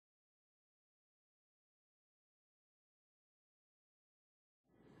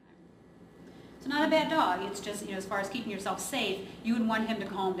So not a bad dog, it's just, as far as keeping yourself safe, you would want him to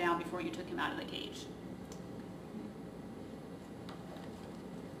calm down before you took him out of the cage.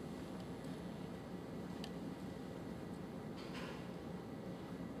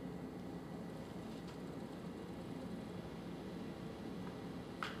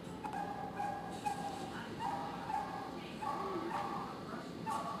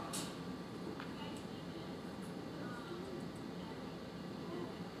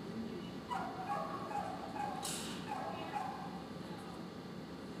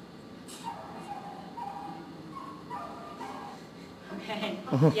 Okay,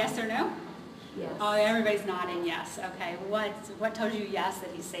 yes or no? Yes. Oh, everybody's nodding yes. Okay, what tells you yes that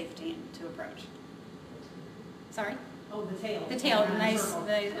he's safe to approach? Sorry? Oh, the tail. The tail,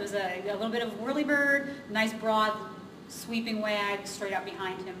 it was a little bit of whirly bird, nice broad sweeping wag straight up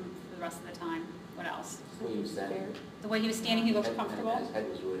behind him for the rest of the time. What else? The way he was standing. The way he was standing, he looked comfortable. His head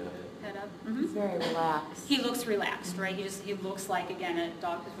was really high. Head up. He's very relaxed. He looks relaxed, right? He looks like, again, a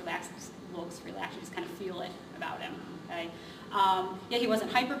dog who's relaxed, looks relaxed. You just kind of feel it about him, okay? Yeah, he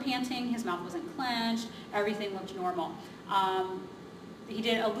wasn't hyper panting, his mouth wasn't clenched, everything looked normal. He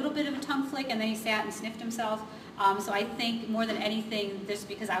did a little bit of a tongue flick and then he sat and sniffed himself. So I think more than anything, just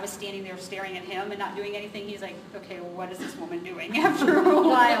because I was standing there staring at him and not doing anything, he's like, okay, well, what is this woman doing after a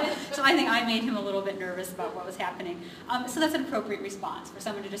while? So I think I made him a little bit nervous about what was happening. So that's an appropriate response for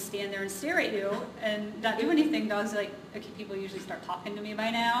someone to just stand there and stare at you and not do anything. Dogs are like, okay, people usually start talking to me by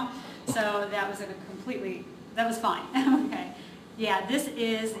now. So that was that was fine. Okay. Yeah, this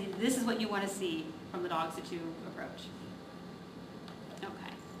is what you want to see from the dogs that you approach. Okay.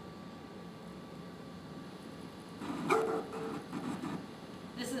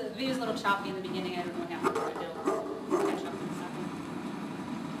 The video's a little choppy in the beginning. I don't know what happened, but it'll catch up in a second.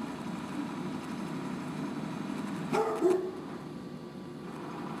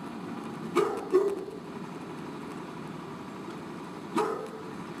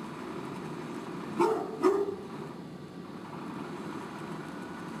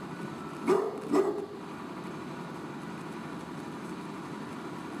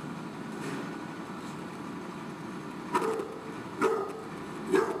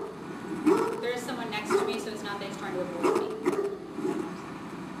 There is someone next to me, so it's not that he's trying to avoid me.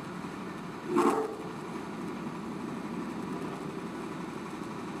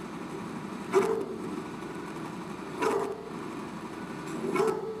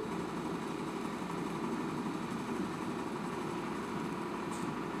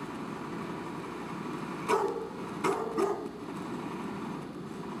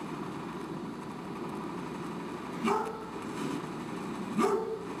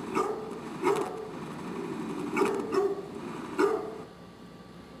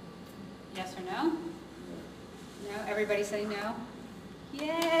 Yes or no? No? Everybody say no?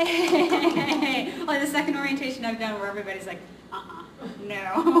 Yay! Well, the second orientation I've done where everybody's like,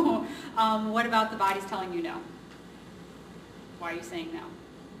 no. What about the body's telling you no? Why are you saying no?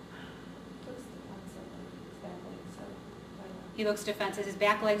 He looks defensive. His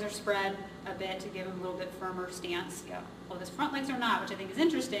back legs are spread a bit to give him a little bit firmer stance. Yeah. Well, his front legs are not, which I think is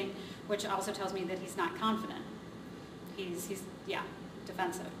interesting, which also tells me that he's not confident. He's yeah,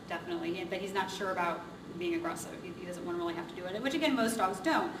 defensive, definitely, but he's not sure about being aggressive. He doesn't want to really have to do it, which again, most dogs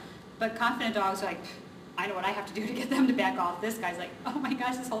don't. But confident dogs are like, I know what I have to do to get them to back off. This guy's like, oh my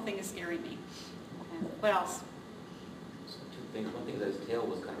gosh, this whole thing is scaring me. Okay. What else? So two things. One thing is that his tail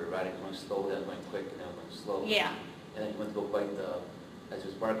was kind of erratic. It went slow, then it went quick, and then it went slow. Yeah. And then he went to go bite as he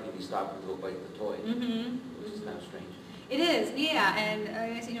was barking, he stopped and to go bite the toy, which is kind of strange. It is, yeah, and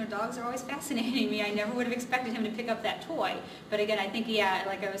I guess, dogs are always fascinating me. I never would have expected him to pick up that toy. But again, I think, yeah,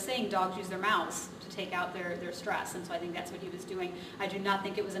 like I was saying, dogs use their mouths to take out their stress, and so I think that's what he was doing. I do not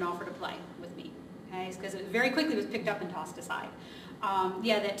think it was an offer to play with me, okay, because it very quickly was picked up and tossed aside.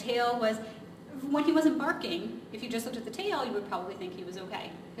 Yeah, that tail was, when he wasn't barking, if you just looked at the tail, you would probably think he was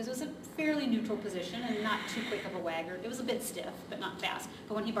okay, because it was a fairly neutral position and not too quick of a wagger. It was a bit stiff, but not fast.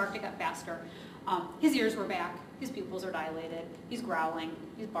 But when he barked, it got faster. His ears were back, his pupils are dilated, he's growling,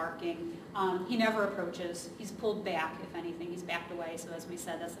 he's barking, he never approaches, he's pulled back, if anything, he's backed away, so as we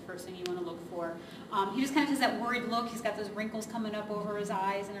said, that's the first thing you want to look for. He just kind of has that worried look, he's got those wrinkles coming up over his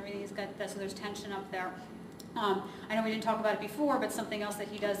eyes and everything, he's got that, so there's tension up there. I know we didn't talk about it before, but something else that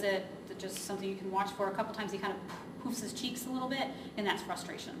he does just something you can watch for, a couple times he kind of poofs his cheeks a little bit, and that's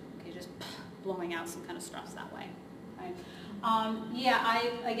frustration, okay, just blowing out some kind of stress that way. Okay. Yeah,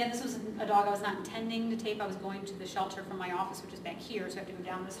 again, this was a dog I was not intending to tape. I was going to the shelter from my office, which is back here, so I have to go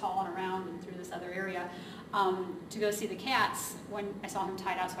down this hall and around and through this other area to go see the cats when I saw him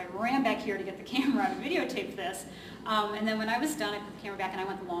tied out. So I ran back here to get the camera to videotape this. And then when I was done, I put the camera back and I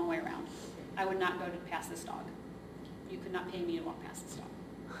went the long way around. I would not go to pass this dog. You could not pay me to walk past this dog.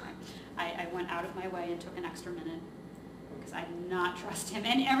 Okay? I went out of my way and took an extra minute because I did not trust him.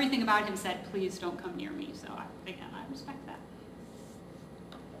 And everything about him said, please don't come near me. So again, I respect that.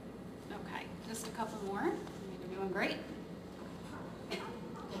 Okay, just a couple more. You're doing great.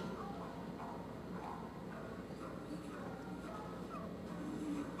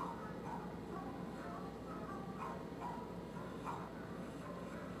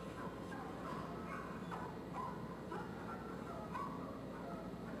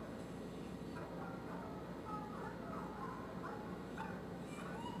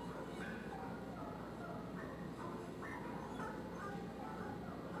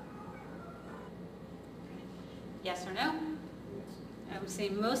 Yes or no? I would say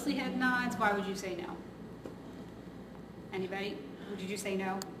mostly head nods. Why would you say no? Anybody? Did you say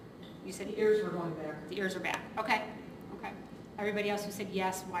no? You said The ears were going back. the ears are back. Okay. Okay. Everybody else who said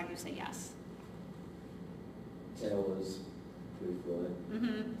yes, why do you say yes? Tail was pretty fluid.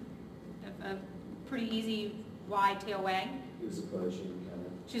 Mm-hmm. A pretty easy wide tail wag. He was approaching kind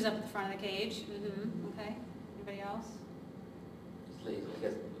of. She was up at the front of the cage. Mm-hmm. Okay. Anybody else? Just lazy, I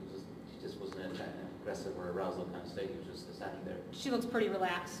guess, she just wasn't in an aggressive or arousal kind of state, he was just standing there. She looks pretty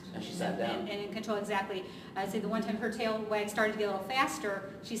relaxed. And she sat down. And in control, exactly. I'd say the one time her tail wag started to get a little faster,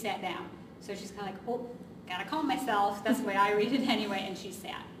 she sat down. So she's kind of like, oh, gotta calm myself. That's the way I read it anyway, and she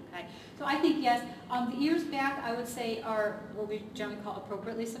sat. Okay. So I think yes. The ears back, I would say, are what we generally call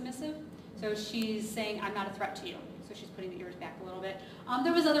appropriately submissive. So she's saying, I'm not a threat to you. So she's putting the ears back a little bit.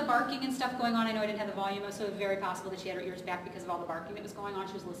 There was other barking and stuff going on. I know I didn't have the volume, so it was very possible that she had her ears back because of all the barking that was going on.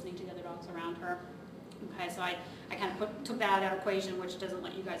 She was listening to the other dogs around her. Okay, so I kind of took that out of that equation, which doesn't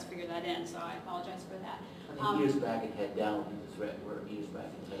let you guys figure that in, so I apologize for that. I think ears back and head down would be the threat, where ears back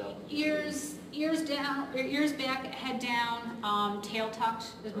and head up. Ears down, or ears back, head down, tail tucked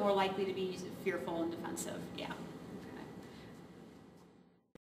is more likely to be fearful and defensive, yeah.